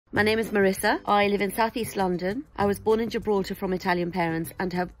My name is Marissa. I live in Southeast London. I was born in Gibraltar from Italian parents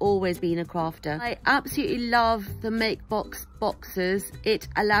and have always been a crafter. I absolutely love the MakeBox boxes. It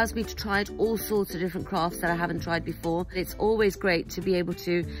allows me to try all sorts of different crafts that I haven't tried before. It's always great to be able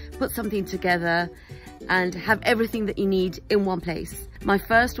to put something together and have everything that you need in one place. My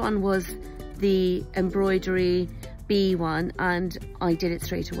first one was the embroidery bee one, and I did it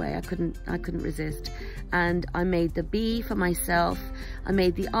straight away. I couldn't resist, and I made the bee for myself. I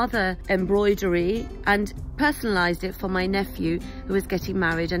made the other embroidery and personalized it for my nephew who was getting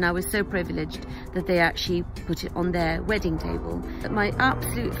married, and I was so privileged that they actually put it on their wedding table. But my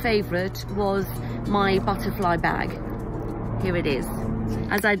absolute favorite was my butterfly bag. Here it is.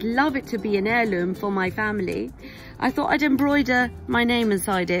 As I'd love it to be an heirloom for my family, I thought I'd embroider my name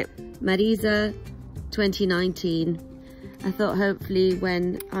inside it. Marisa 2019. I thought hopefully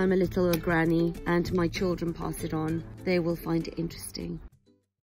when I'm a little granny and my children pass it on, they will find it interesting.